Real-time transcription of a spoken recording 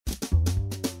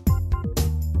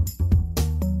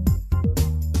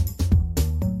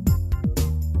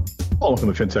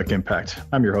Welcome to FinTech Impact.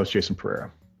 I'm your host, Jason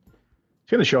Pereira.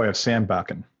 Today on the show, I have Sam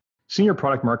Bakken, Senior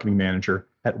Product Marketing Manager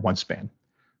at OneSpan.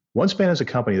 OneSpan is a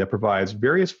company that provides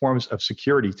various forms of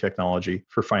security technology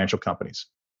for financial companies.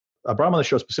 I brought him on the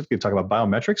show specifically to talk about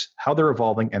biometrics, how they're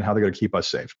evolving, and how they're going to keep us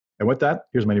safe. And with that,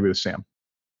 here's my interview with Sam.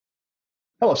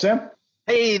 Hello, Sam.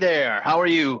 Hey there. How are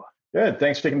you? Good.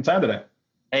 Thanks for taking the time today.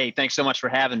 Hey, thanks so much for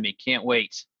having me. Can't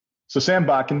wait. So Sam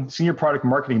Bakken, Senior Product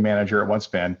Marketing Manager at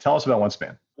OneSpan. Tell us about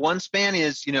OneSpan. OneSpan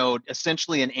is,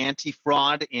 essentially an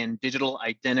anti-fraud and digital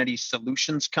identity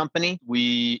solutions company.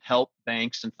 We help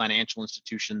banks and financial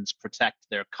institutions protect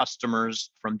their customers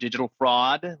from digital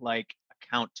fraud, like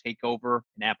account takeover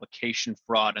and application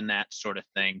fraud and that sort of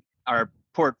thing. Our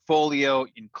portfolio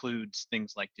includes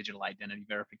things like digital identity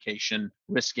verification,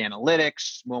 risk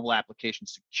analytics, mobile application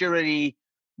security,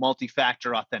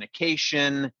 multi-factor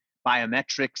authentication,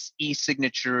 biometrics,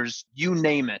 e-signatures, you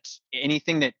name it.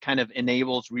 Anything that kind of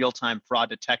enables real-time fraud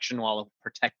detection while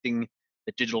protecting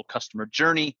the digital customer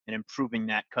journey and improving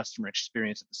that customer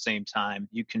experience at the same time.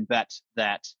 You can bet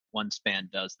that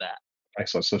OneSpan does that.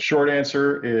 Excellent. So short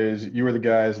answer is you are the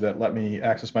guys that let me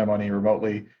access my money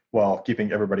remotely while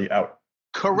keeping everybody out.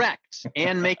 Correct.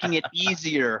 And making it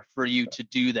easier for you to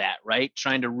do that, right?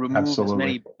 Trying to remove as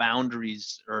many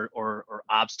boundaries or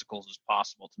obstacles as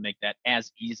possible to make that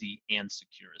as easy and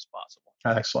secure as possible.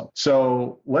 Excellent.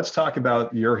 So let's talk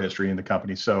about your history in the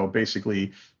company. So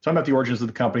basically, talk about the origins of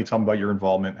the company, tell me about your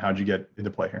involvement. How'd you get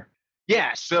into play here?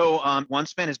 Yeah, so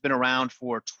OneSpan has been around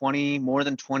for more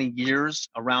than 20 years,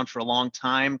 around for a long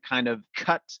time, kind of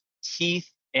cut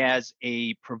teeth as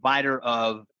a provider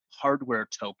of hardware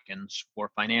tokens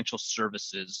for financial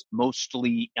services,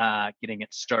 mostly getting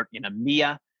its start in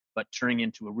EMEA, but turning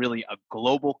into a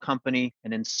global company.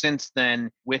 And then since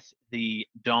then, with the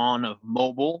dawn of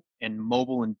mobile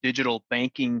and digital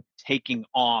banking taking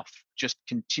off, just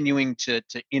continuing to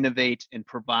innovate and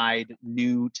provide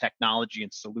new technology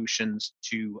and solutions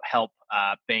to help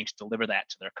banks deliver that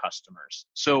to their customers.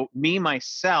 So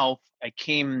myself, I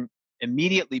came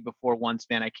immediately before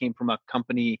OneSpan. I came from a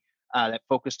company that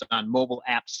focused on mobile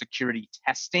app security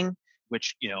testing,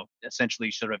 which,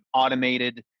 essentially sort of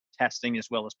automated testing as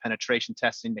well as penetration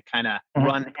testing to kind of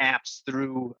run apps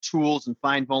through tools and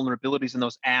find vulnerabilities in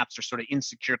those apps or sort of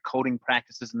insecure coding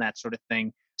practices and that sort of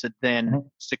thing to then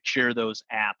secure those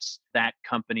apps. That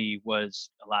company was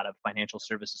a lot of financial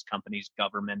services companies,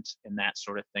 government, and that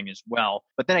sort of thing as well.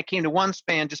 But then I came to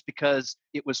OneSpan just because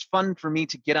it was fun for me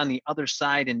to get on the other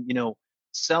side and,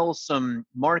 sell some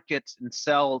markets and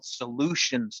sell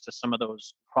solutions to some of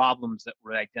those problems that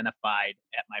were identified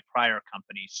at my prior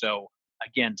company. So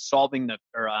again, solving the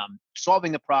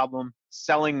problem,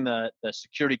 selling the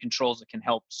security controls that can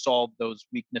help solve those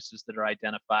weaknesses that are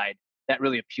identified. That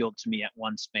really appealed to me at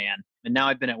OneSpan. And now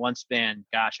I've been at OneSpan,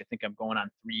 I think I'm going on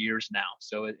 3 years now.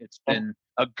 So it's been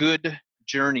a good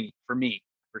journey for me,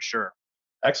 for sure.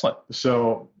 Excellent.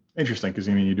 So interesting, because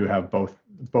you do have both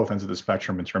ends of the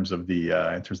spectrum in terms of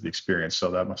the experience. So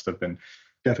that must have been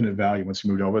definite value once you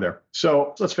moved over there.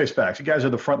 So let's face facts. You guys are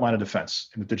the front line of defense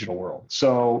in the digital world.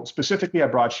 So specifically, I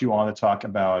brought you on to talk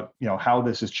about how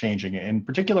this is changing, in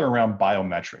particular around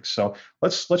biometrics. So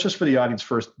let's just for the audience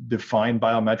first define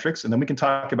biometrics, and then we can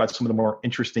talk about some of the more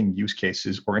interesting use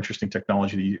cases or interesting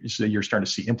technology that you're starting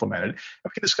to see implemented. And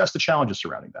we can discuss the challenges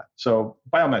surrounding that. So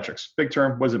biometrics, big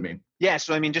term. What does it mean? Yeah,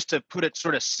 so just to put it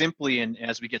sort of simply, and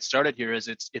as we get started here, is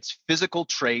it's physical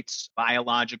traits,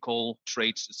 biological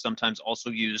traits is sometimes also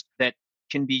used that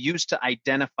can be used to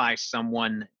identify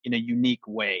someone in a unique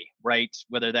way, right?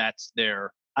 Whether that's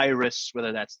their iris,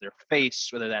 whether that's their face,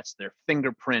 whether that's their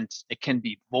fingerprint. It can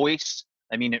be voice.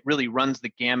 It really runs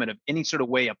the gamut of any sort of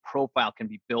way a profile can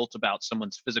be built about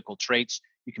someone's physical traits.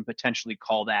 You can potentially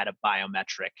call that a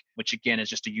biometric, which again is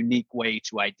just a unique way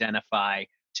to identify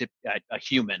a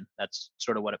human. That's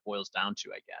sort of what it boils down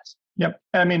to, I guess.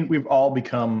 Yep. We've all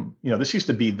become, this used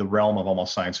to be the realm of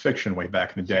almost science fiction way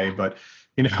back in the day, but,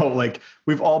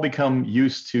 we've all become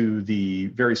used to the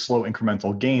very slow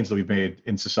incremental gains that we've made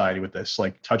in society with this,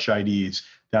 like touch IDs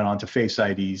down onto face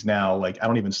IDs. Now, I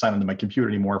don't even sign into my computer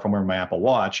anymore if I'm wearing my Apple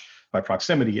Watch. By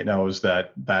proximity, it knows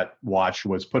that that watch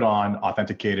was put on,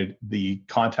 authenticated. The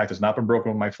contact has not been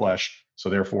broken with my flesh, so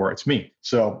therefore it's me.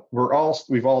 So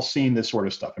we've all seen this sort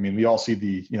of stuff. We all see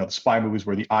the spy movies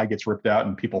where the eye gets ripped out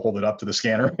and people hold it up to the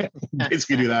scanner.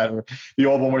 Basically, do that. Or the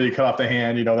old one where you cut off the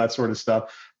hand, that sort of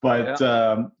stuff. But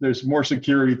there's more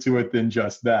security to it than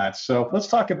just that. So let's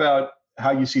talk about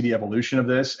how you see the evolution of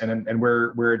this and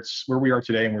where we are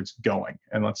today and where it's going.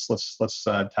 And let's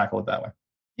tackle it that way.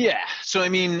 Yeah. So,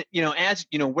 as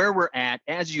where we're at,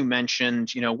 as you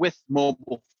mentioned, with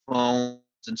mobile phones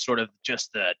and sort of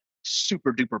just the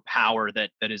super duper power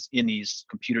that is in these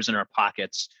computers in our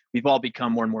pockets. We've all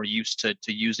become more and more used to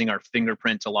using our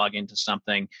fingerprint to log into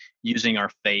something, using our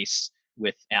face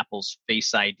with Apple's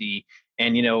Face ID.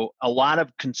 And, a lot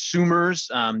of consumers,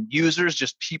 users,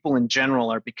 just people in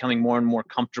general are becoming more and more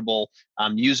comfortable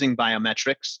using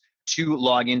biometrics to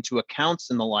log into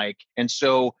accounts and the like. And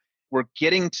so we're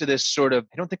getting to this sort of,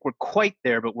 I don't think we're quite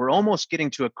there, but we're almost getting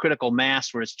to a critical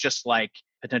mass where it's just like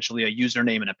potentially a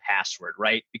username and a password,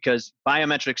 right? Because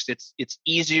biometrics, it's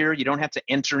easier. You don't have to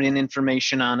enter in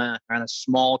information on a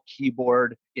small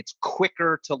keyboard. It's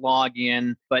quicker to log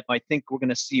in, but I think we're going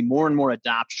to see more and more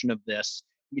adoption of this.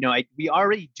 We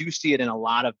already do see it in a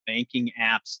lot of banking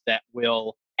apps that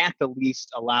will at the least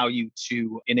allow you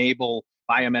to enable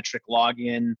biometric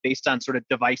login based on sort of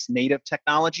device native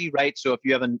technology, right? So if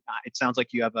you have it sounds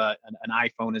like you have an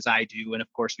iPhone as I do, and of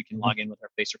course we can log in with our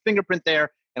face or fingerprint there.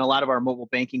 And a lot of our mobile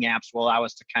banking apps will allow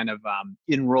us to kind of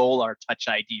enroll our Touch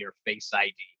ID or Face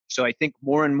ID. So I think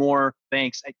more and more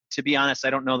banks, to be honest, I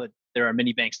don't know that there are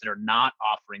many banks that are not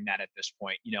offering that at this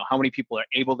point. How many people are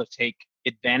able to take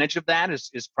advantage of that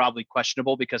is probably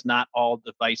questionable, because not all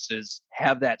devices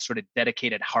have that sort of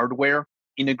dedicated hardware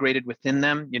integrated within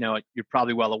them. You're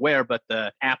probably well aware, but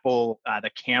the Apple,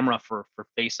 the camera for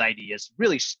Face ID is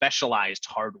really specialized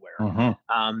hardware.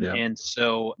 Mm-hmm. Yeah. And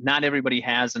so not everybody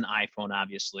has an iPhone,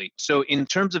 obviously. So in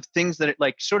terms of things that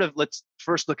let's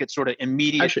first look at sort of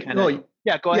immediate go ahead.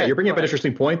 Yeah, you're bringing up an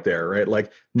interesting point there, right?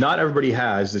 Like not everybody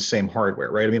has the same hardware,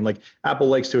 right? I mean, like Apple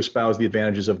likes to espouse the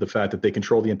advantages of the fact that they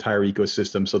control the entire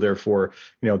ecosystem. So therefore,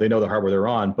 they know the hardware they're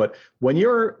on. But when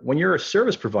you're a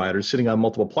service provider sitting on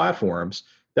multiple platforms,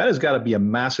 that has got to be a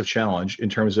massive challenge in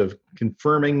terms of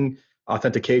confirming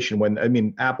authentication.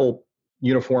 Apple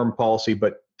uniform policy,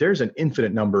 but there's an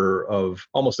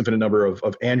almost infinite number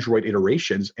of Android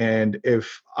iterations. And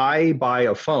if I buy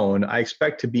a phone, I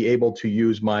expect to be able to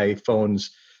use my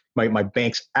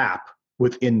bank's app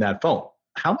within that phone.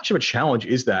 How much of a challenge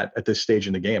is that at this stage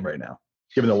in the game right now,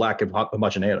 given the lack of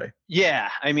homogeneity? Yeah,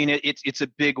 it's a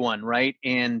big one, right?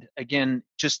 And again,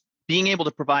 just being able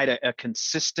to provide a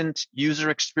consistent user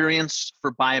experience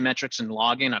for biometrics and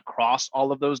login across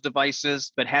all of those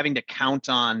devices, but having to count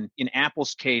on, in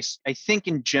Apple's case, I think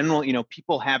in general,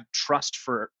 people have trust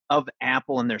of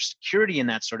Apple and their security and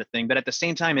that sort of thing. But at the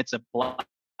same time, it's a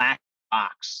black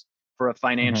box for a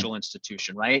financial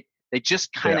institution, right? They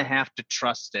just kind of have to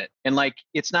trust it. And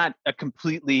it's not a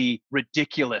completely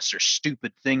ridiculous or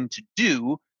stupid thing to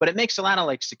do, but it makes a lot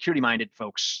of security-minded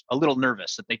folks a little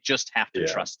nervous that they just have to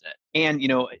trust it. And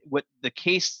what the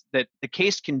case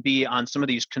can be on some of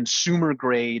these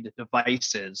consumer-grade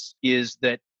devices is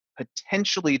that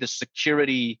potentially the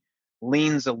security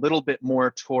leans a little bit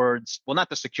more towards, well, not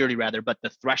the security rather, but the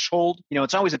threshold.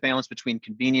 It's always a balance between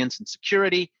convenience and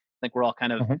security. I think we're all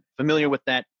kind of familiar with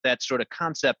that sort of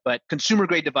concept, but consumer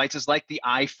grade devices like the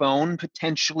iPhone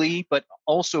potentially, but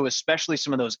also especially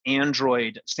some of those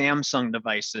Android, Samsung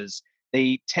devices,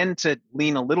 they tend to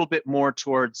lean a little bit more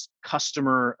towards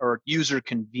customer or user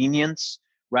convenience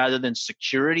rather than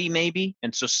security maybe.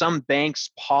 And so some banks'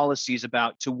 policies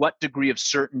about to what degree of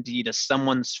certainty does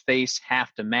someone's face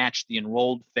have to match the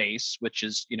enrolled face, which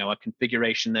is, a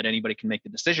configuration that anybody can make the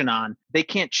decision on, they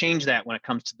can't change that when it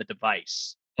comes to the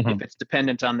device. If it's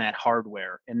dependent on that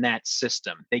hardware and that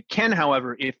system. They can,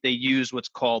 however, if they use what's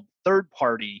called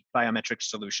third-party biometric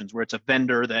solutions, where it's a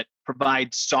vendor that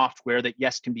provides software that,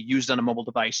 yes, can be used on a mobile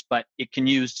device, but it can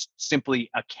use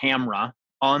simply a camera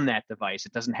on that device.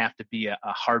 It doesn't have to be a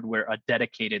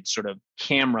dedicated sort of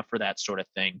camera for that sort of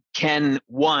thing. Can,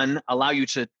 one, allow you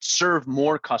to serve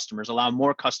more customers, allow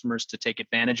more customers to take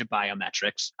advantage of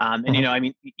biometrics.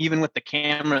 And, even with the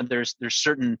camera, there's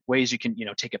certain ways you can,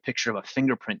 take a picture of a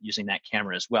fingerprint using that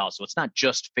camera as well. So it's not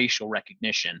just facial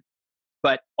recognition.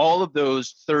 But all of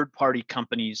those third-party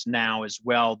companies now as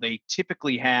well, they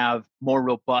typically have more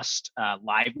robust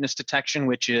liveness detection,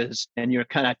 which is, and you're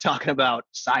kind of talking about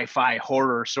sci-fi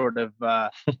horror sort of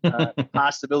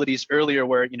possibilities earlier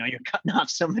where, you're cutting off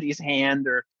somebody's hand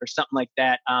or something like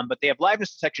that. But they have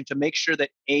liveness detection to make sure that,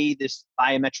 this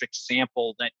biometric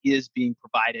sample that is being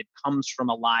provided comes from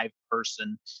a live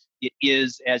person. It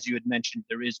is, as you had mentioned,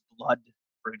 there is blood,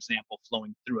 for example,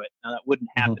 flowing through it. Now, that wouldn't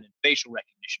happen in facial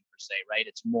recognition per se, right?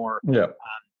 It's more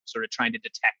sort of trying to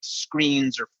detect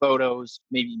screens or photos,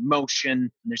 maybe motion.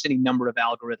 And there's any number of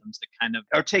algorithms that kind of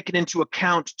are taken into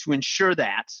account to ensure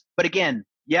that. But again,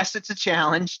 yes, it's a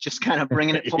challenge, just kind of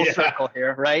bringing it full circle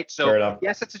here, right? So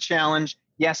yes, it's a challenge.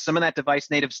 Yes, some of that device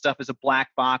native stuff is a black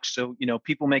box. So,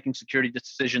 people making security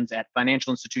decisions at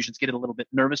financial institutions get a little bit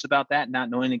nervous about that, not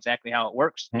knowing exactly how it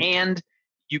works. And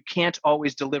You can't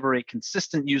always deliver a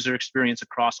consistent user experience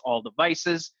across all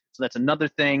devices. So that's another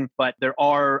thing. But there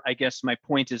are, I guess my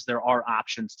point is there are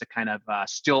options to kind of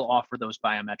still offer those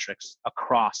biometrics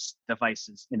across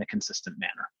devices in a consistent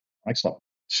manner. Excellent.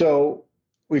 So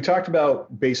we talked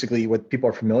about basically what people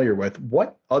are familiar with.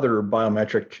 What other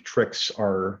biometric tricks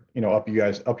are,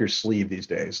 up your sleeve these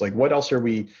days? Like what else are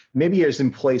we maybe is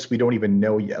in place we don't even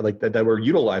know yet, like that we're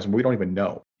utilizing, but we don't even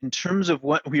know? In terms of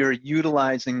what we are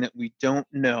utilizing that we don't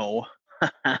know,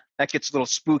 that gets a little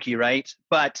spooky, right?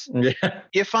 But Yeah.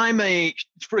 if I'm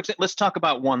for example, let's talk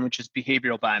about one, which is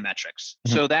behavioral biometrics.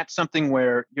 Mhm. So that's something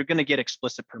where you're going to get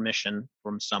explicit permission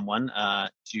from someone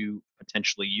to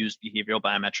potentially use behavioral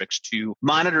biometrics to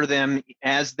monitor them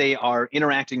as they are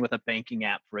interacting with a banking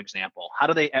app, for example.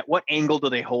 At what angle do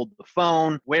they hold the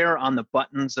phone? Where on the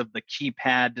buttons of the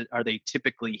keypad are they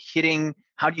typically hitting?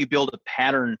 How do you build a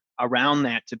pattern around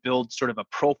that to build sort of a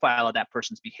profile of that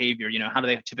person's behavior? How do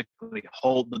they typically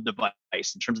hold the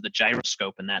device in terms of the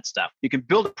gyroscope and that stuff? You can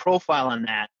build a profile on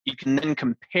that. You can then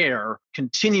compare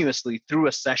continuously through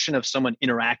a session of someone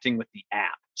interacting with the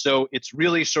app. So it's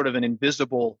really sort of an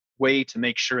invisible way to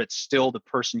make sure it's still the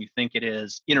person you think it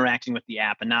is interacting with the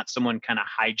app and not someone kind of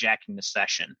hijacking the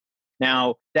session.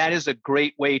 Now, that is a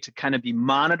great way to kind of be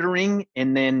monitoring.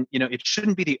 And then, it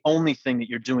shouldn't be the only thing that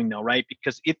you're doing though, right?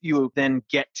 Because if you then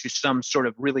get to some sort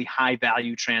of really high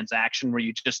value transaction where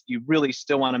you really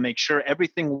still want to make sure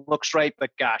everything looks right, but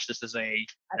gosh, this is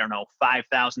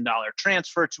 $5,000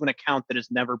 transfer to an account that has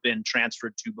never been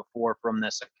transferred to before from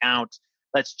this account.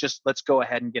 Let's go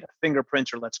ahead and get a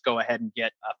fingerprint, or let's go ahead and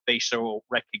get a facial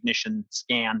recognition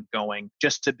scan going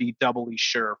just to be doubly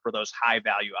sure for those high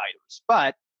value items.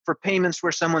 But for payments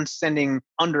where someone's sending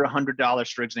under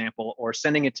 $100, for example, or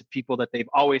sending it to people that they've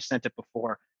always sent it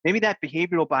before, maybe that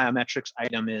behavioral biometrics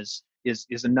item is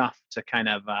enough to kind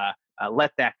of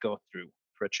let that go through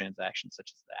for a transaction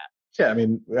such as that. Yeah, I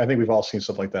mean, I think we've all seen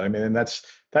stuff like that. I mean, and that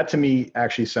to me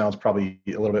actually sounds probably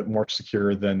a little bit more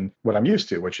secure than what I'm used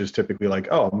to, which is typically like,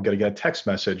 oh, I'm going to get a text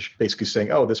message basically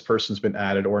saying, oh, this person's been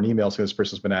added, or an email saying this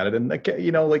person's been added. And like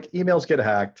emails get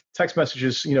hacked, text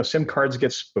messages, SIM cards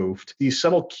get spoofed. These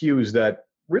subtle cues that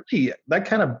really, that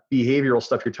kind of behavioral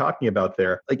stuff you're talking about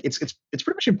there, like it's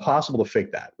pretty much impossible to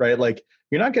fake that, right? Like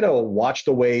you're not going to watch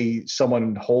the way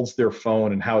someone holds their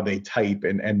phone and how they type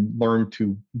and learn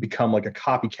to become like a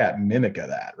copycat mimic of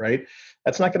that, right?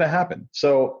 That's not going to happen.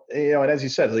 So, and as you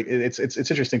said, like it's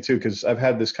interesting too, because I've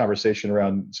had this conversation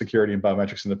around security and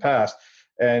biometrics in the past,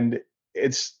 and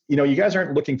it's, you guys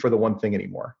aren't looking for the one thing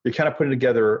anymore. You're kind of putting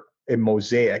together a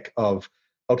mosaic of,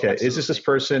 okay, Absolutely. Is this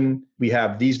person? We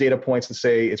have these data points to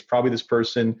say it's probably this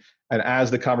person. And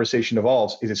as the conversation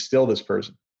evolves, is it still this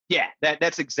person? Yeah,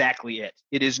 that's exactly it.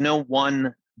 It is no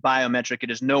one biometric.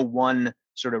 It is no one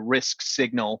sort of risk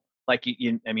signal. Like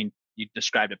you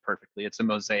described it perfectly. It's a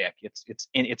mosaic.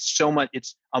 It's so much.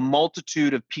 It's a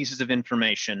multitude of pieces of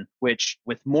information, which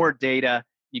with more data,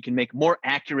 you can make more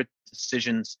accurate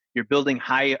decisions. You're building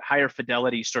higher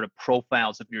fidelity sort of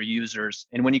profiles of your users.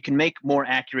 And when you can make more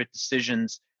accurate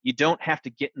decisions, you don't have to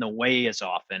get in the way as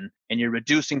often, and you're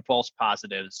reducing false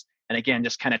positives. And again,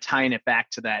 just kind of tying it back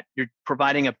to that, you're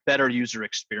providing a better user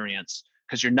experience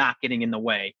because you're not getting in the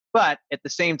way. But at the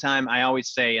same time, I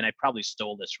always say, and I probably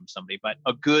stole this from somebody, but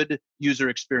a good user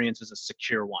experience is a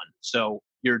secure one. So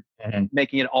you're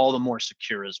making it all the more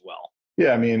secure as well.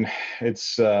 Yeah, I mean,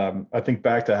 it's, I think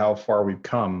back to how far we've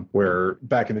come, where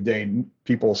back in the day,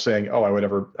 people saying, oh, I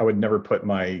would never put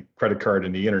my credit card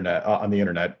in the internet, on the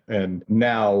internet. And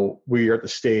now we are at the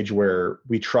stage where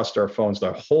we trust our phones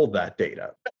to hold that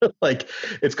data. Like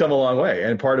it's come a long way.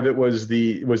 And part of it was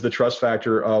the trust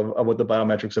factor of what the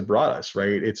biometrics have brought us,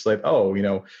 right? It's like, oh,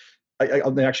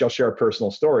 I'll share a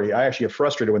personal story. I actually get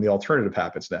frustrated when the alternative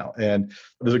happens now. And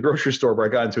there's a grocery store where I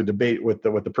got into a debate with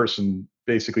the person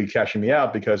basically cashing me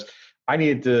out because I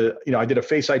needed to, I did a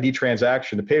Face ID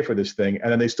transaction to pay for this thing,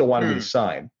 and then they still wanted me to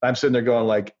sign. I'm sitting there going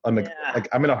like, I'm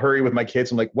in a hurry with my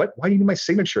kids. I'm like, what? Why do you need my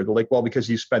signature? They're like, well, because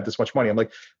you spent this much money. I'm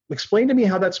like, explain to me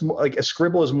how that's like a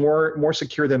scribble is more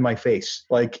secure than my face.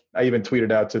 Like I even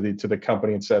tweeted out to the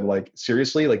company and said like,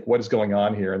 seriously, like what is going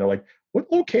on here? And they're like,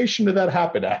 what location did that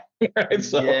happen at? Right?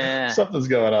 So something's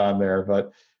going on there,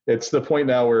 but it's the point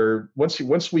now where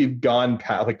once we've gone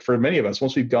past, like for many of us,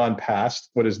 once we've gone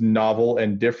past what is novel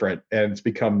and different and it's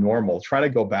become normal, trying to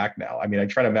go back now. I mean, I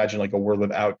try to imagine like a world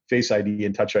without Face ID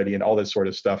and Touch ID and all this sort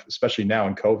of stuff, especially now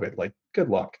in COVID, like good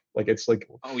luck. Like it's like,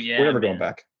 we're never going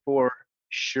back. For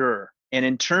sure. And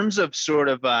in terms of sort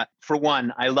of, for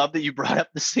one, I love that you brought up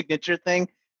the signature thing.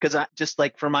 because I just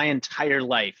like for my entire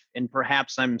life, and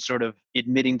perhaps I'm sort of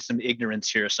admitting some ignorance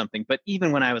here or something, but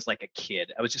even when I was like a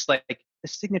kid, I was just like, the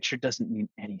signature doesn't mean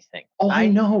anything. Oh, I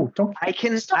know. Don't I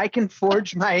can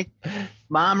forge my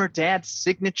mom or dad's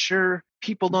signature.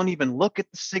 People don't even look at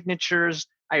the signatures.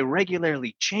 I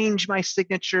regularly change my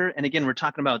signature. And again, we're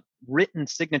talking about written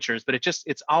signatures, but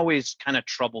it's always kind of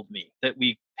troubled me that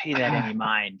we pay that any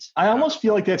mind. I almost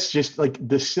feel like that's just like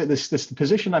this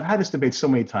position. I've had this debate so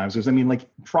many times. Because I mean, like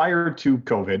prior to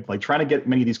COVID, like trying to get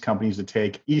many of these companies to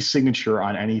take e-signature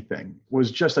on anything was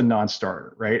just a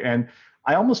non-starter, right? And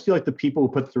I almost feel like the people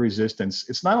who put the resistance,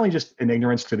 it's not only just an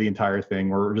ignorance to the entire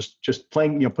thing or just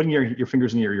playing, putting your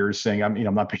fingers in your ears saying, I'm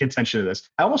not paying attention to this.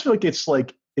 I almost feel like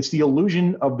it's the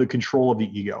illusion of the control of the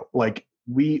ego. Like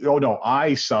oh no,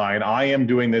 I sign, I am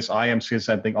doing this, I am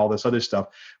consenting, all this other stuff.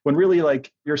 When really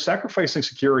like you're sacrificing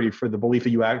security for the belief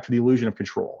that you act for the illusion of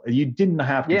control. And you didn't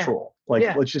have control.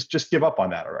 Let's just give up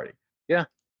on that already. Yeah.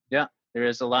 Yeah. There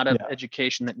is a lot of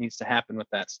education that needs to happen with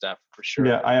that stuff for sure.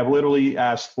 Yeah, I have literally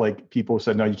asked like people who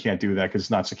said, no, you can't do that because it's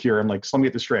not secure. I'm like, so let me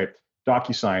get this straight.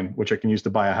 DocuSign, which I can use to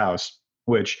buy a house,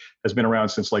 which has been around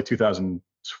since like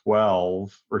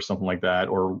 2012 or something like that,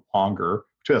 or longer,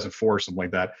 2004 or something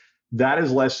like that. That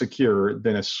is less secure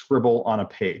than a scribble on a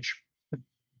page.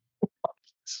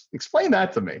 Explain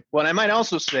that to me. Well, I might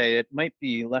also say it might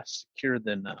be less secure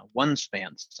than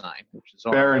OneSpan sign, which is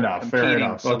fair enough.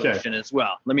 Okay, as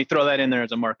well. Let me throw that in there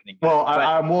as a marketing. Well,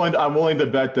 I'm willing to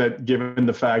bet that given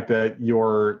the fact that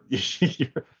you're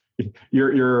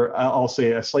I'll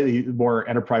say a slightly more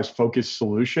enterprise focused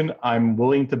solution, I'm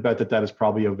willing to bet that is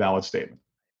probably a valid statement.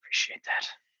 Appreciate that.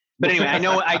 But anyway,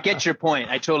 I get your point.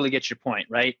 I totally get your point,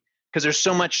 right? Because there's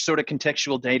so much sort of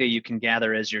contextual data you can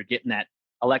gather as you're getting that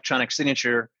electronic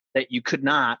signature that you could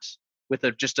not with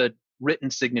just a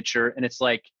written signature. And it's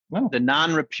like the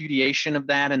non-repudiation of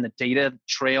that and the data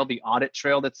trail, the audit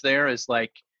trail that's there is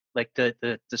like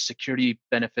the security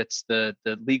benefits, the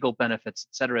legal benefits,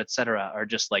 et cetera, are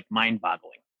just like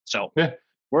mind-boggling. So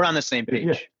we're on the same page.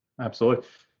 Yeah, absolutely.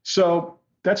 So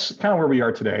that's kind of where we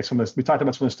are today. We talked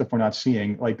about some of the stuff we're not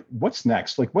seeing. Like, what's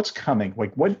next? Like, what's coming?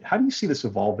 Like, how do you see this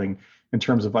evolving in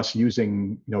terms of us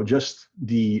using, just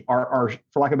our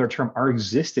for lack of a better term, our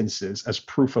existences as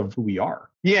proof of who we are?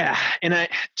 Yeah,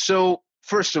 so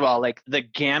first of all, like the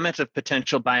gamut of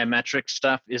potential biometric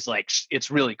stuff is like it's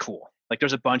really cool. Like,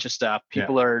 there's a bunch of stuff.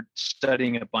 People are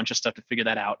studying a bunch of stuff to figure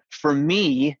that out. For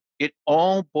me, it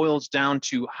all boils down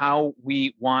to how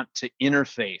we want to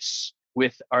interface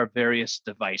with our various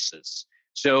devices.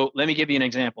 So let me give you an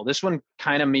example. This one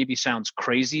kind of maybe sounds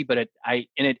crazy, but it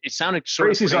sounded sort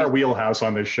of crazy's our wheelhouse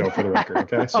on this show, for the record.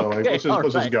 Okay, so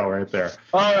let's just go right there.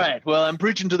 All right. Well, I'm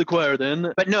preaching to the choir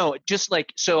then. But no, just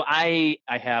like so, I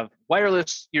have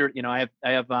wireless. I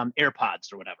have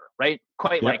AirPods or whatever, right?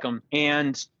 Quite like them,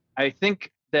 and I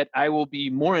think that I will be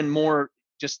more and more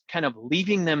just kind of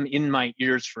leaving them in my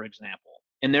ears, for example.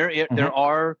 And there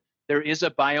is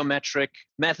a biometric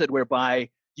method whereby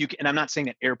you can, and I'm not saying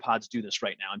that AirPods do this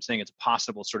right now. I'm saying it's a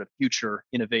possible sort of future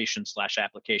innovation /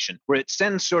 application where it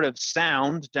sends sort of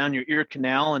sound down your ear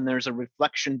canal, and there's a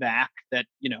reflection back that,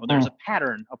 there's a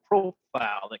pattern, a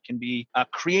profile that can be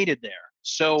created there.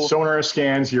 So sonar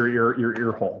scans your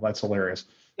ear hole. That's hilarious.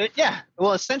 Yeah.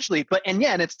 Well, essentially, and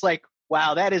it's like,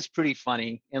 wow, that is pretty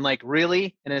funny. And like,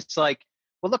 really? And it's like,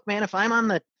 well, look, man, if I'm on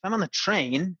the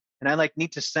train and I like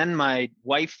need to send my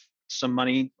wife some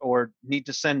money or need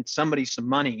to send somebody some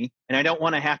money, and I don't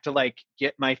want to have to like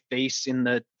get my face in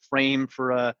the frame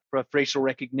for a facial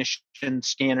recognition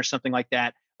scan or something like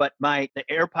that, but the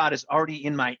AirPod is already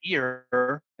in my ear,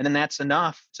 and then that's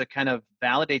enough to kind of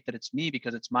validate that it's me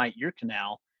because it's my ear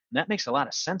canal. And that makes a lot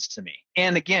of sense to me.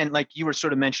 And again, like you were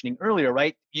sort of mentioning earlier,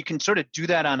 right? You can sort of do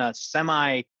that on a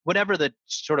whatever the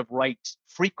sort of right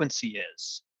frequency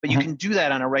is. But you can do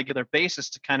that on a regular basis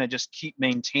to kind of just keep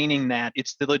maintaining that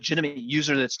it's the legitimate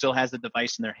user that still has the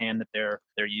device in their hand that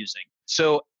they're using.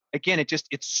 So again, it's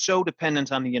so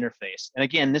dependent on the interface. And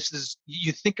again,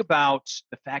 you think about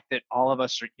the fact that all of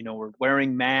us are, we're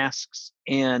wearing masks,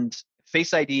 and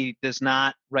Face ID does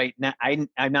not right now. I'm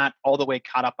not all the way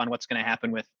caught up on what's going to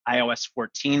happen with iOS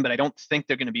 14, but I don't think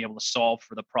they're going to be able to solve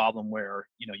for the problem where,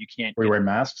 you can't. We wear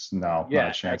masks? No, not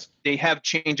a chance. They have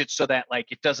changed it so that like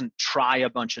it doesn't try a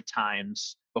bunch of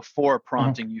times before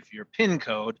prompting you for your PIN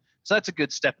code. So that's a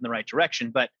good step in the right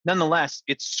direction. But nonetheless,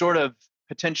 it's sort of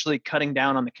potentially cutting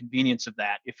down on the convenience of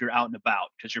that if you're out and about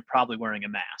because you're probably wearing a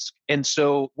mask. And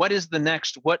so what is the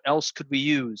next? What else could we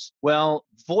use? Well,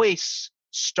 voice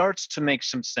starts to make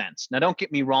some sense. Now, don't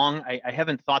get me wrong. I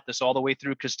haven't thought this all the way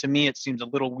through because to me, it seems a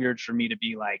little weird for me to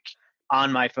be like,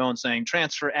 on my phone saying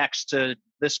transfer X to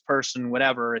this person,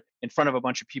 whatever, in front of a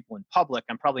bunch of people in public,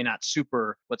 I'm probably not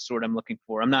super, what's the word I'm looking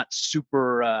for? I'm not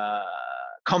super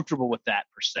comfortable with that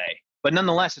per se. But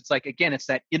nonetheless, it's like, again, it's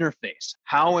that interface.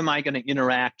 How am I going to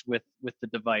interact with the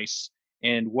device,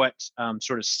 and what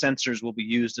sort of sensors will be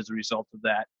used as a result of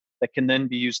that can then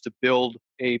be used to build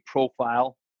a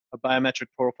profile, a biometric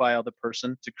profile of the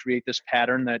person, to create this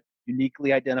pattern that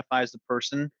uniquely identifies the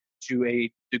person to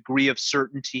a degree of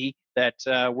certainty that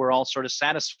we're all sort of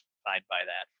satisfied by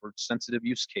that for sensitive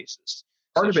use cases.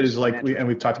 Part of it is like,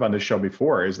 we've talked about in this show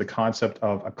before, is the concept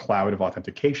of a cloud of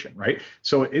authentication, right?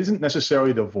 So it isn't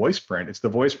necessarily the voice print. It's the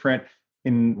voice print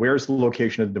in where's the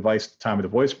location of the device at the time of the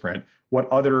voice print. What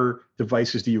other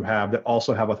devices do you have that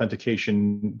also have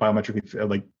authentication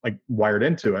biometrically like wired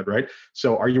into it, right?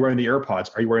 So are you wearing the AirPods?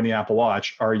 Are you wearing the Apple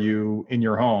Watch? Are you in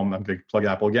your home? I'm going to plug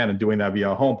Apple again and doing that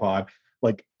via HomePod,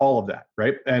 like all of that,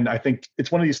 right? And I think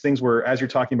it's one of these things where, as you're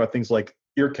talking about things like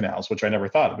ear canals, which I never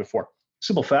thought of before,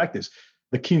 simple fact is,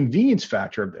 the convenience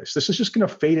factor of this is just going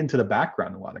to fade into the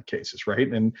background in a lot of cases,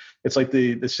 right? And it's like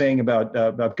the saying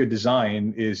about good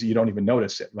design is you don't even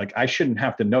notice it. Like, I shouldn't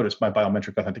have to notice my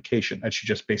biometric authentication. It should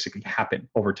just basically happen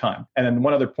over time. And then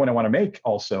one other point I want to make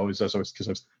also is, as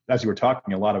you were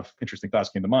talking, a lot of interesting thoughts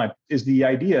came to mind, is the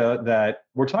idea that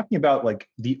we're talking about like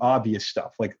the obvious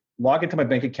stuff, like log into my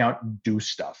bank account, do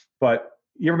stuff. But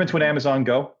you ever been to an Amazon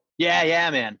Go? Yeah,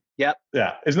 man. Yep.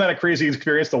 Yeah. Isn't that a crazy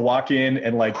experience to walk in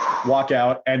and like walk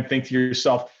out and think to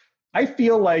yourself, I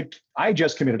feel like I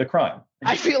just committed a crime.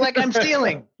 I feel like I'm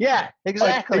stealing. Yeah,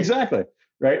 exactly. Exactly.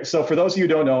 Right. So for those of you who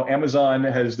don't know, Amazon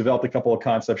has developed a couple of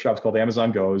concept shops called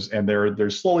Amazon Goes, and they're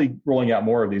slowly rolling out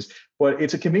more of these. But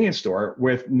it's a convenience store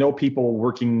with no people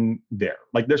working there.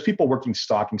 Like, there's people working,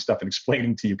 stocking stuff and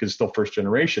explaining to you because it's still first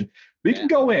generation. But you can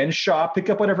go in, shop, pick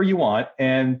up whatever you want,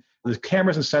 and there's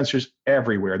cameras and sensors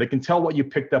everywhere. They can tell what you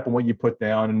picked up and what you put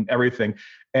down and everything.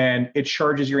 And it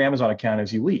charges your Amazon account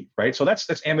as you leave, right? So that's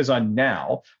Amazon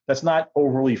Now. That's not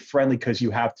overly friendly because you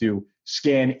have to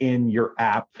scan in your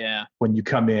app when you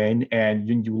come in, and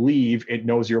when you leave, it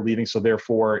knows you're leaving. So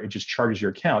therefore, it just charges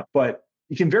your account. But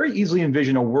you can very easily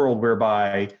envision a world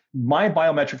whereby my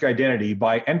biometric identity,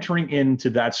 by entering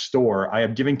into that store, I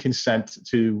have given consent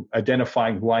to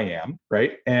identifying who I am,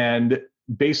 right? And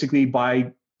basically,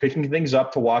 by picking things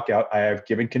up to walk out, I have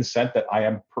given consent that I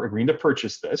am agreeing to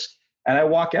purchase this, and I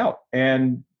walk out,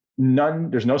 and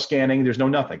there's no scanning, there's no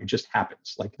nothing. It just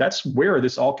happens. Like, that's where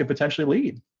this all could potentially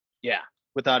lead. Yeah,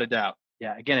 without a doubt.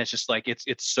 Yeah, again, it's just like it's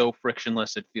so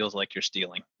frictionless. It feels like you're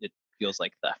stealing. It feels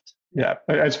like theft. Yeah,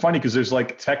 it's funny because there's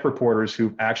like tech reporters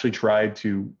who actually tried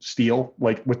to steal,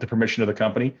 like with the permission of the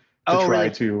company. They've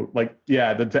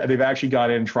actually gone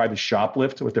in and tried to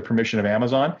shoplift with the permission of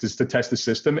Amazon just to test the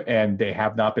system, and they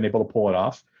have not been able to pull it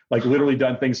off. Like, literally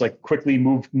done things like quickly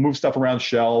move stuff around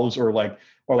shelves, or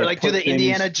do the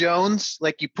Indiana Jones,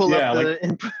 like you pull up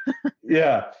the.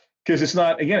 Yeah, because it's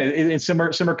not, again, it's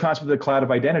similar concept of the cloud of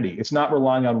identity. It's not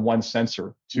relying on one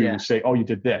sensor to say, oh, you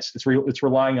did this. It's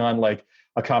relying on like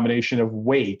a combination of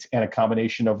weight and a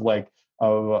combination of weight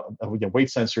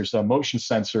sensors, motion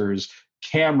sensors,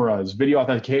 cameras, video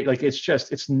authenticate. Like,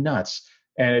 it's nuts.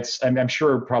 And I'm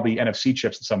sure probably NFC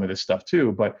chips and some of this stuff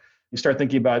too, but you start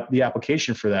thinking about the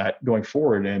application for that going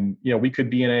forward. And, we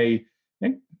could be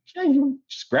you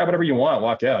just grab whatever you want,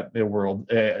 walk out in the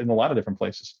world in a lot of different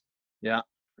places. Yeah,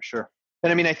 for sure.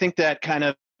 And I mean, I think that kind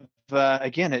of,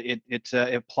 again, it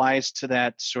applies to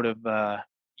that sort of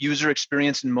user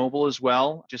experience in mobile as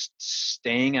well. Just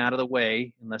staying out of the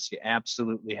way unless you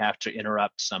absolutely have to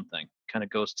interrupt something. Kind of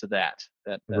goes to that's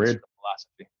sort of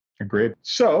philosophy. Agreed.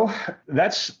 So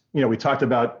that's, we talked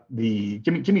about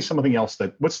give me something else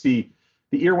what's the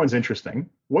ear one's interesting.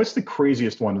 What's the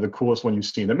craziest one or the coolest one you've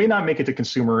seen that may not make it to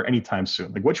consumer anytime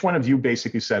soon? Like, which one of you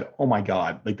basically said, oh my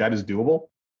God, like that is doable?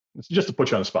 It's just to put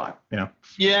you on the spot,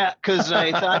 Yeah, because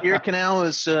I thought ear canal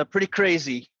was pretty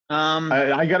crazy. I'm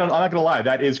not going to lie.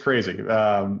 That is crazy.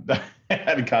 I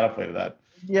hadn't contemplated that.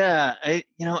 Yeah.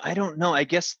 I don't know. I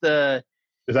guess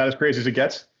is that as crazy as it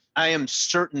gets? I am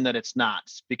certain that it's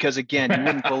not, because again, you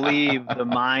wouldn't believe the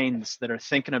minds that are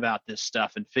thinking about this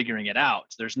stuff and figuring it out.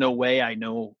 There's no way I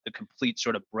know the complete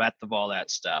sort of breadth of all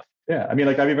that stuff. Yeah. I mean,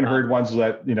 like, I've even heard ones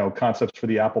that, concepts for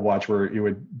the Apple Watch where you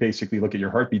would basically look at your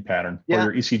heartbeat pattern, or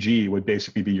your ECG would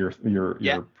basically be your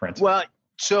print. Well,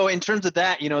 so in terms of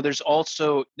that,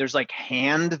 there's like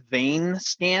hand vein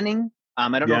scanning.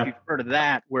 I don't know if you've heard of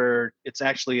that, where it's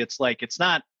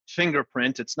not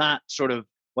fingerprint. It's not sort of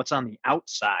what's on the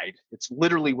outside. It's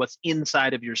literally what's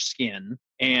inside of your skin.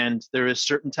 And there is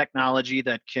certain technology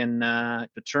that can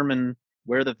determine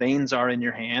where the veins are in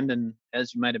your hand. And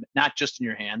as you might have, not just in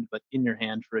your hand, but in your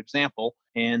hand, for example.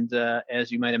 And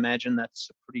as you might imagine, that's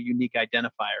a pretty unique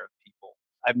identifier of people.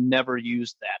 I've never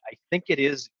used that. I think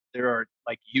there are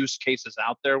like use cases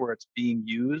out there where it's being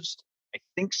used. I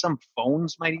think some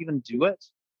phones might even do it,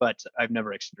 but I've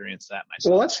never experienced that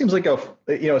myself. Well, that seems like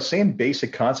same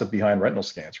basic concept behind retinal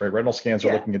scans, right? Retinal scans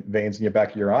are looking at veins in the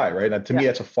back of your eye, right? And to me,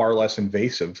 that's a far less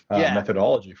invasive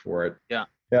methodology for it. Yeah.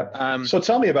 Yeah. So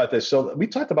tell me about this. So we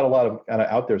talked about a lot of kind of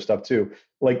out there stuff too.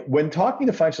 Like when talking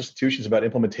to financial institutions about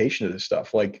implementation of this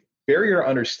stuff, like barrier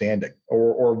understanding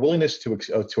or willingness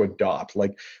to adopt,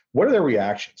 like what are their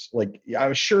reactions? Like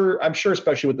I'm sure,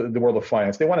 especially with the world of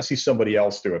finance, they want to see somebody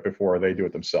else do it before they do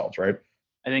it themselves, right?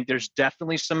 I think there's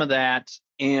definitely some of that.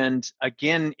 And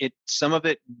again, some of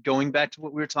it, going back to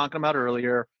what we were talking about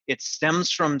earlier, it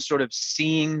stems from sort of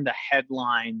seeing the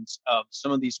headlines of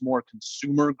some of these more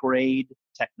consumer grade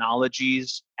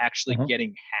technologies actually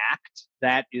getting hacked.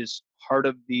 That is part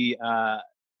of the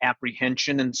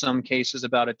apprehension in some cases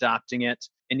about adopting it.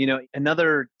 And,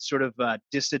 another sort of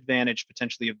disadvantage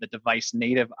potentially of the device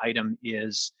native item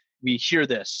is we hear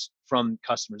this from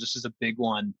customers. This is a big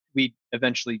one. We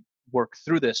eventually work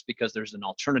through this because there's an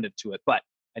alternative to it, but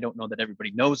I don't know that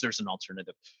everybody knows there's an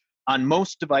alternative. On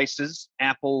most devices,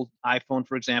 Apple, iPhone,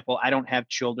 for example, I don't have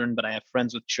children, but I have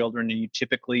friends with children, and you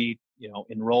typically,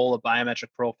 enroll a biometric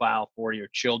profile for your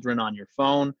children on your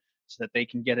phone so that they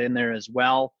can get in there as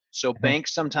well. So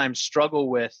banks sometimes struggle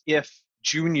with if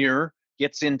Junior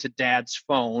gets into dad's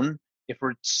phone, if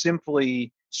we're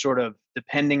simply sort of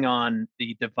depending on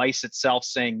the device itself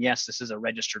saying, yes, this is a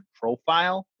registered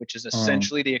profile, which is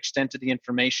essentially the extent of the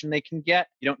information they can get.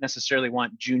 You don't necessarily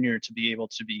want Junior to be able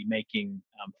to be making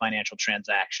financial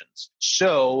transactions.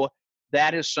 So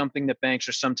that is something that banks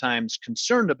are sometimes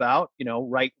concerned about,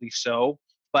 rightly so.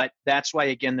 But that's why,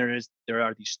 again, there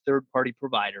are these third-party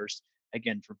providers,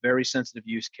 again, for very sensitive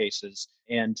use cases,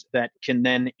 and that can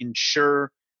then ensure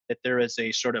that there is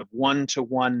a sort of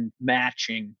one-to-one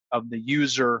matching of the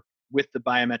user with the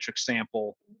biometric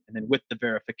sample and then with the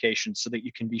verification so that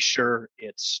you can be sure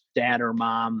it's dad or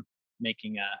mom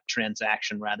making a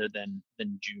transaction rather than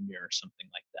Junior or something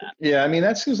like that. Yeah, I mean,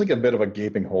 that seems like a bit of a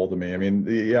gaping hole to me. I mean,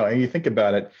 and you think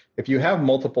about it, if you have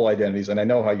multiple identities, and I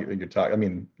know how you're talking, I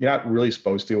mean, you're not really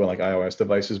supposed to on like iOS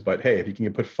devices, but hey, if you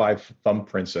can put 5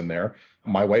 thumbprints in there,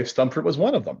 my wife's thumbprint was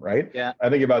one of them, right? Yeah. I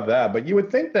think about that. But you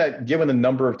would think that given the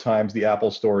number of times the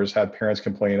Apple stores had parents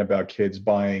complain about kids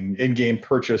buying in-game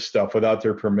purchase stuff without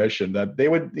their permission, that they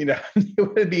would, they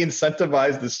would be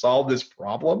incentivized to solve this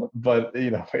problem. But,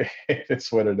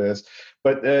 it's what it is.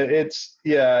 But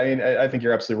I think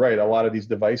you're absolutely right. A lot of these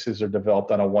devices are developed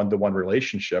on a one-to-one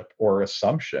relationship or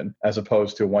assumption as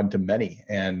opposed to one-to-many.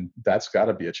 And that's got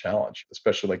to be a challenge,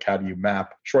 especially like how do you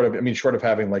map short of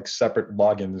having like separate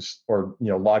logins or,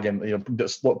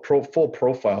 full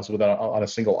profiles on a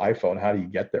single iPhone. How do you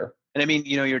get there? And I mean,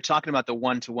 you're talking about the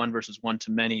one-to-one versus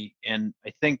one-to-many. And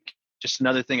I think just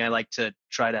another thing I like to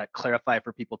try to clarify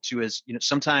for people too is,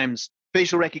 sometimes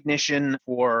facial recognition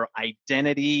for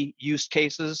identity use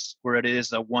cases where it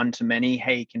is a one-to-many,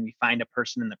 hey, can we find a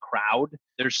person in the crowd?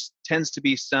 There's tends to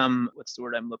be some, what's the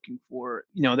word I'm looking for?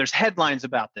 There's headlines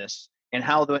about this and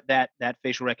how that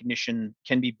facial recognition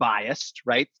can be biased,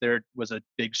 right? There was a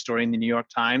big story in the New York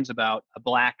Times about a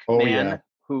black man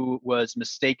who was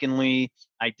mistakenly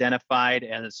identified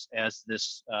as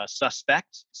this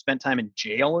suspect, spent time in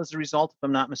jail as a result, if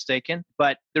I'm not mistaken.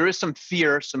 But there is some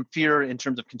fear in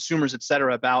terms of consumers, et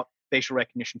cetera, about facial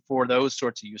recognition for those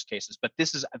sorts of use cases. But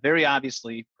this is very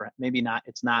obviously, maybe not,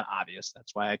 it's not obvious.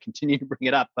 That's why I continue to bring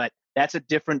it up. But that's a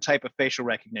different type of facial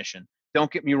recognition. Don't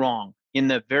get me wrong. In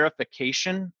the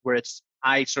verification, where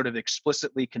I sort of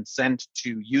explicitly consent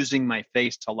to using my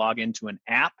face to log into an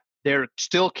app, there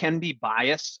still can be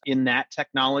bias in that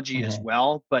technology as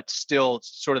well, but still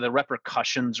sort of the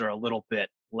repercussions are a little bit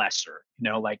lesser,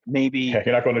 like maybe you're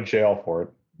not going to jail for it.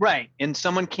 Right. And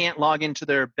someone can't log into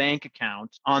their bank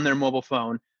account on their mobile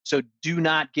phone. So do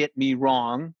not get me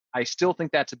wrong. I still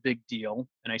think that's a big deal.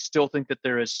 And I still think that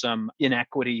there is some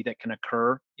inequity that can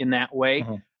occur in that way.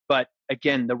 But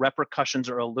again, the repercussions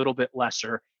are a little bit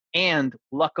lesser. And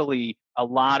luckily, a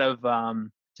lot of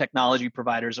technology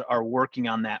providers are working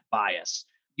on that bias.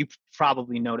 You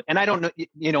probably know it. And I don't know,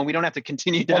 we don't have to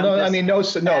continue down well, no, this.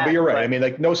 I mean, but you're right. I mean,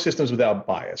 like no systems without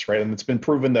bias, right? And it's been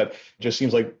proven that it just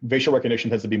seems like facial recognition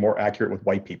tends to be more accurate with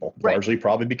white people, largely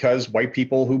probably because white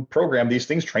people who program these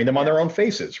things train them on their own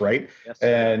faces, right? Yes,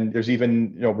 and there's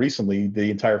even, recently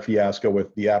the entire fiasco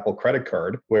with the Apple credit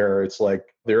card, where it's like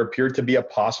there appeared to be a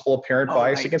possible apparent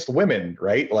bias against women,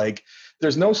 right? Like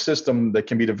there's no system that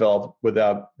can be developed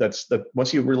without that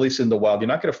once you release it in the wild, you're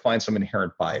not going to find some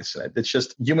inherent bias in it. It's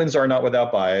just humans are not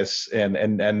without bias,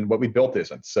 and what we built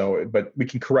isn't. So, but we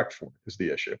can correct for it is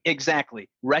the issue. Exactly.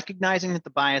 Recognizing that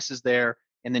the bias is there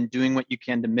and then doing what you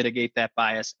can to mitigate that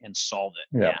bias and solve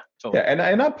it. Yeah, totally. Yeah,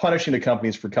 and not punishing the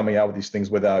companies for coming out with these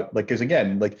things without, like, because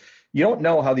again, like, you don't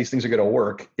know how these things are going to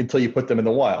work until you put them in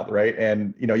the wild, right?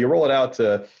 And you roll it out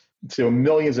to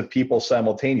millions of people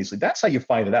simultaneously. That's how you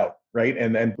find it out, right?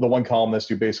 And the one columnist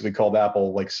who basically called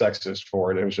Apple like sexist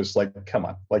for it, it was just like, come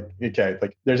on, like, okay,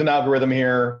 like there's an algorithm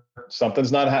here,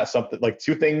 something's not something, like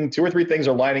two or three things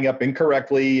are lining up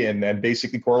incorrectly and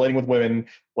basically correlating with women.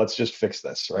 Let's just fix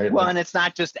this, right? Well, like, and it's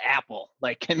not just Apple.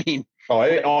 Like, I mean,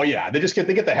 oh yeah, they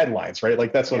get the headlines, right?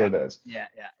 Like that's what it is. Yeah.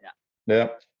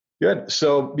 Good.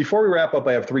 So before we wrap up,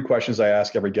 I have 3 questions I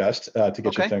ask every guest to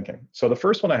get you thinking. So the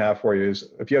first one I have for you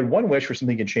is, if you had one wish for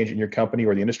something you can change in your company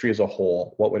or the industry as a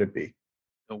whole, what would it be?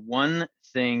 The one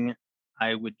thing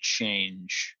I would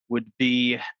change would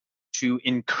be to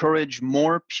encourage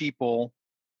more people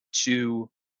to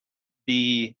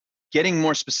be getting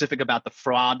more specific about the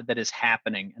fraud that is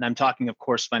happening. And I'm talking, of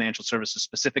course, financial services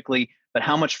specifically, but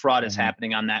how much fraud is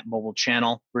happening on that mobile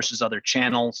channel versus other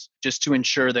channels, just to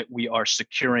ensure that we are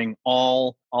securing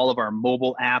all of our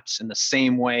mobile apps in the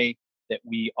same way that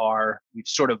we've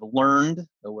sort of learned,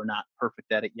 though we're not perfect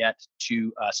at it yet,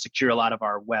 to secure a lot of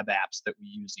our web apps that we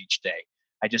use each day.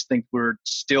 I just think we're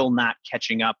still not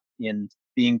catching up in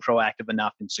being proactive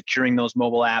enough in securing those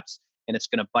mobile apps, and it's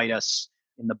going to bite us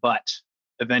in the butt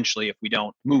eventually if we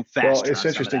don't move fast. Well, it's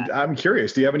interesting. I'm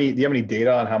curious. Do you have any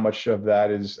data on how much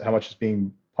is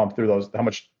being pumped through those? How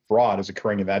much fraud is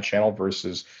occurring in that channel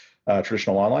versus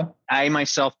traditional online? I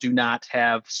myself do not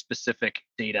have specific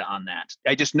data on that.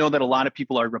 I just know that a lot of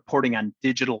people are reporting on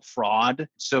digital fraud.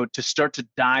 So to start to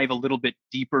dive a little bit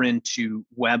deeper into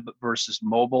web versus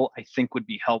mobile, I think would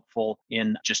be helpful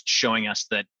in just showing us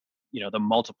that the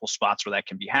multiple spots where that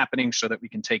can be happening, so that we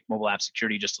can take mobile app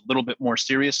security just a little bit more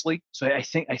seriously. So I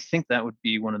think that would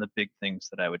be one of the big things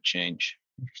that I would change.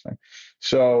 Interesting.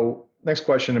 So next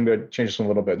question, I'm going to change this one a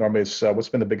little bit. Normally it's what's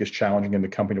been the biggest challenge in the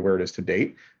company to where it is to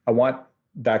date? I want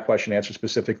that question answered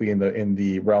specifically in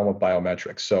the realm of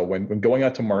biometrics. So when going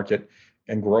out to market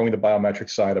and growing the biometric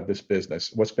side of this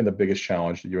business, what's been the biggest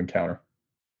challenge that you encounter?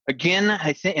 Again,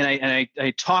 I think, and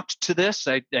I talked to this,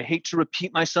 I hate to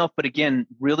repeat myself, but again,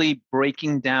 really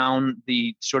breaking down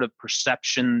the sort of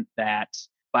perception that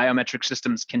biometric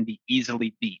systems can be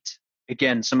easily beat.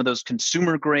 Again, some of those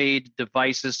consumer grade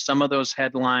devices, some of those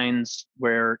headlines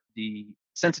where the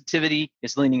sensitivity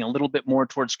is leaning a little bit more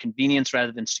towards convenience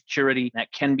rather than security,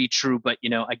 that can be true. But,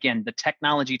 again, the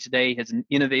technology today has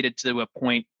innovated to a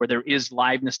point where there is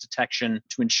liveness detection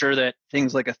to ensure that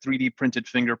things like a 3D printed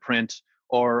fingerprint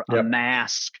or a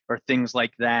mask or things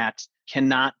like that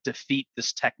cannot defeat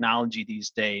this technology these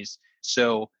days.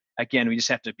 So again, we just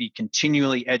have to be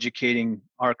continually educating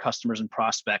our customers and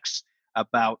prospects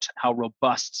about how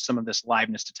robust some of this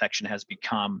liveness detection has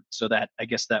become. So that, I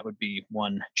guess that would be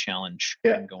one challenge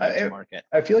going to market.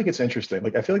 I feel like it's interesting.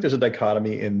 Like, I feel like there's a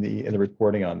dichotomy in the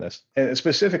reporting on this. And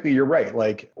specifically, you're right.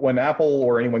 Like, when Apple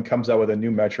or anyone comes out with a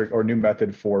new metric or new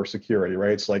method for security,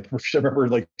 right? It's like, I remember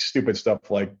like stupid stuff,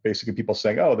 like basically people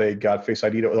saying, oh, they got Face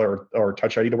ID or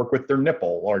Touch ID to work with their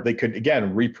nipple, or they could,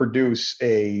 again, reproduce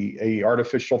a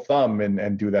artificial thumb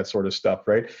and do that sort of stuff,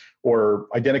 right? Or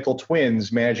identical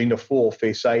twins managing to fool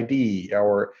Face ID,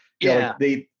 or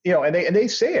and they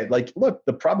say it like, look,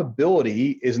 the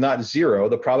probability is not 0.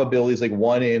 The probability is like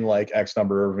 1 in like X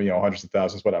number of hundreds of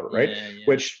thousands, whatever, right? Yeah.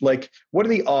 Which, like, what are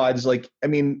the odds? Like, I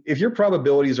mean, if your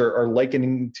probabilities are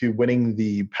likening to winning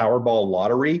the Powerball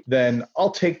lottery, then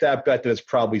I'll take that bet that it's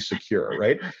probably secure,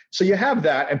 right? So you have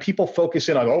that, and people focus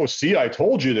in on, oh, see, I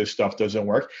told you this stuff doesn't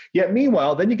work. Yet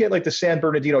meanwhile, then you get like the San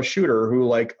Bernardino shooter who,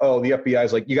 like, oh, the FBI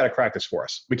is like, you got to crack this for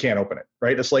us. We can't open it,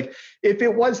 right? It's like, if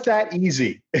it was that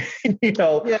easy,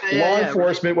 law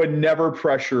enforcement would never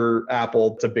pressure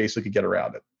Apple to basically get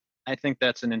around it. I think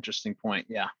that's an interesting point.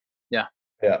 Yeah.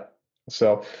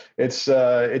 So it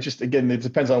just, again, it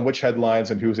depends on which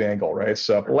headlines and whose angle, right?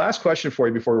 So the last question for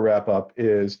you before we wrap up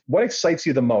is, what excites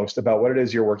you the most about what it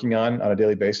is you're working on a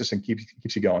daily basis and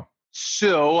keeps you going?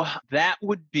 So that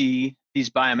would be these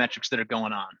biometrics that are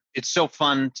going on. It's so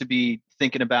fun to be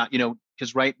thinking about,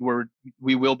 because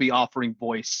we will be offering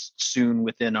voice soon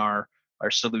within our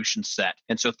solution set.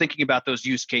 And so thinking about those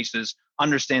use cases,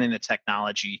 understanding the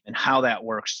technology and how that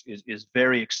works is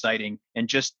very exciting. And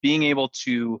just being able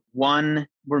to,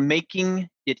 we're making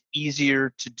it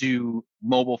easier to do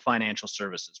mobile financial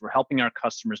services. We're helping our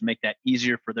customers make that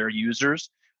easier for their users.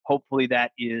 Hopefully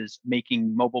that is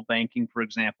making mobile banking, for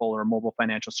example, or mobile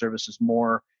financial services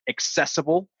more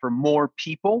accessible for more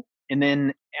people. And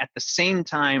then at the same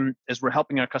time, as we're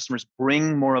helping our customers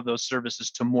bring more of those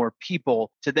services to more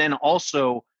people, to then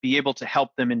also be able to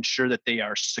help them ensure that they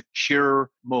are secure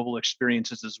mobile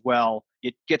experiences as well,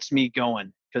 it gets me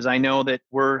going. Because I know that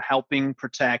we're helping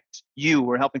protect you,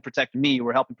 we're helping protect me,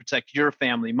 we're helping protect your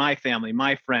family, my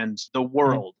friends, the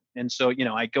world. And so,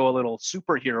 I go a little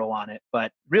superhero on it,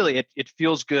 but really it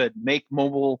feels good. Make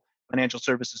mobile financial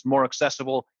services more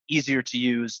accessible, easier to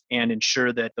use, and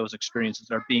ensure that those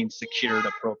experiences are being secured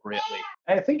appropriately.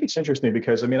 I think it's interesting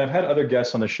because, I've had other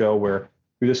guests on the show where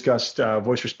we discussed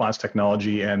voice response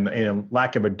technology and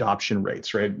lack of adoption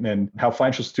rates, right? And how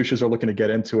financial institutions are looking to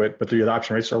get into it, but the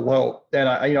adoption rates are low. And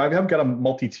I've got a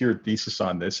multi-tiered thesis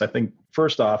on this. I think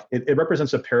first off, it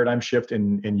represents a paradigm shift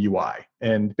in UI.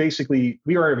 And basically,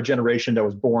 we are of a generation that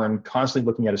was born constantly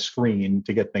looking at a screen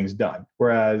to get things done.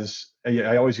 Whereas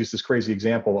I always use this crazy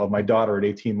example of my daughter at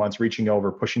 18 months reaching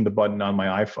over, pushing the button on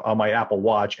my Apple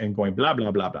Watch and going blah,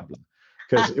 blah, blah, blah, blah.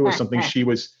 Because it was something she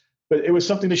was. But it was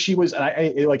something that she was, and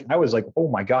I was like, oh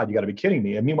my God, you got to be kidding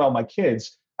me. And meanwhile, my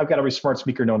kids, I've got every smart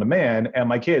speaker known to man, and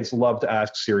my kids love to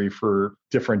ask Siri for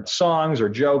different songs or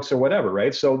jokes or whatever,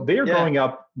 right? So they are growing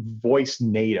up voice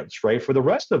natives, right? For the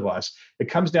rest of us, it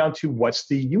comes down to what's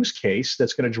the use case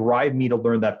that's going to drive me to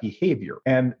learn that behavior.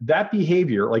 And that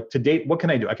behavior, like to date, what can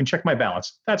I do? I can check my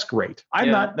balance. That's great. I'm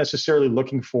not necessarily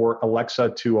looking for Alexa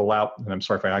to allow, and I'm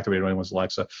sorry if I activated anyone's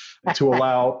Alexa, to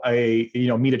allow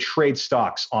me to trade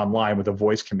stocks online with a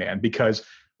voice command, because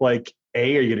like,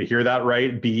 A, are you going to hear that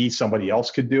right? B, somebody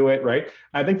else could do it, right?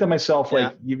 I think to myself,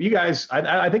 like, you guys,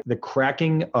 I think the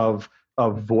cracking of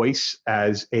voice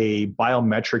as a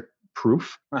biometric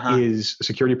proof is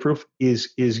security proof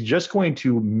is just going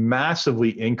to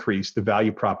massively increase the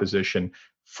value proposition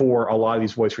for a lot of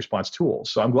these voice response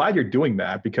tools. So I'm glad you're doing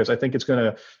that, because I think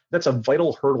that's a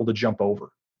vital hurdle to jump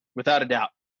over. Without a doubt.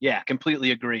 Yeah,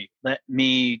 completely agree. Let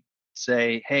me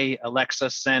say, hey, Alexa,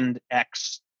 send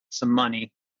X some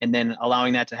money. And then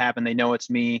allowing that to happen, they know it's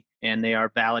me, and they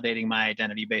are validating my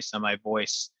identity based on my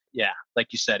voice. Yeah, like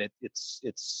you said,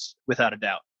 it's without a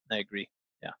doubt. I agree.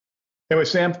 Yeah. Anyway,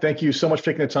 Sam, thank you so much for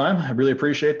taking the time. I really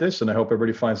appreciate this, and I hope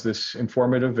everybody finds this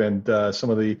informative. And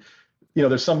some of the,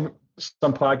 there's some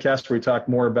podcasts where we talk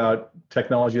more about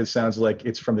technology that sounds like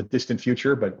it's from the distant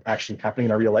future, but actually happening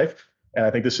in our real life. And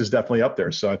I think this is definitely up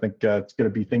there. So I think it's going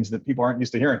to be things that people aren't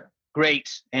used to hearing.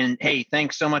 Great. And hey,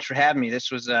 thanks so much for having me.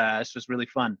 This was really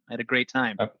fun. I had a great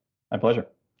time. My pleasure.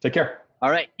 Take care.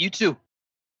 All right. You too.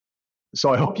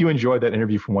 So I hope you enjoyed that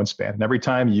interview from OneSpan. And every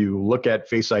time you look at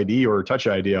Face ID or Touch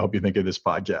ID, I hope you think of this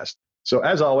podcast. So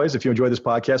as always, if you enjoyed this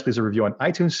podcast, please leave a review on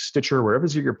iTunes, Stitcher, wherever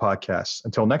you get your podcasts.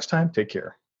 Until next time, take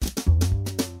care.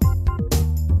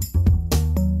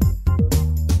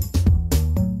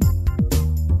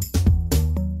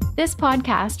 This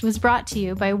podcast was brought to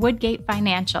you by Woodgate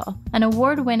Financial, an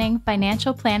award-winning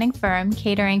financial planning firm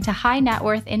catering to high net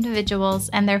worth individuals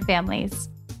and their families.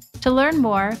 To learn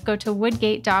more, go to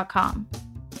woodgate.com.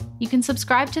 You can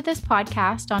subscribe to this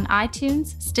podcast on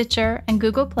iTunes, Stitcher, and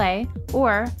Google Play,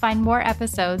 or find more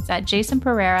episodes at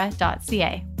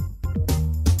jasonpereira.ca.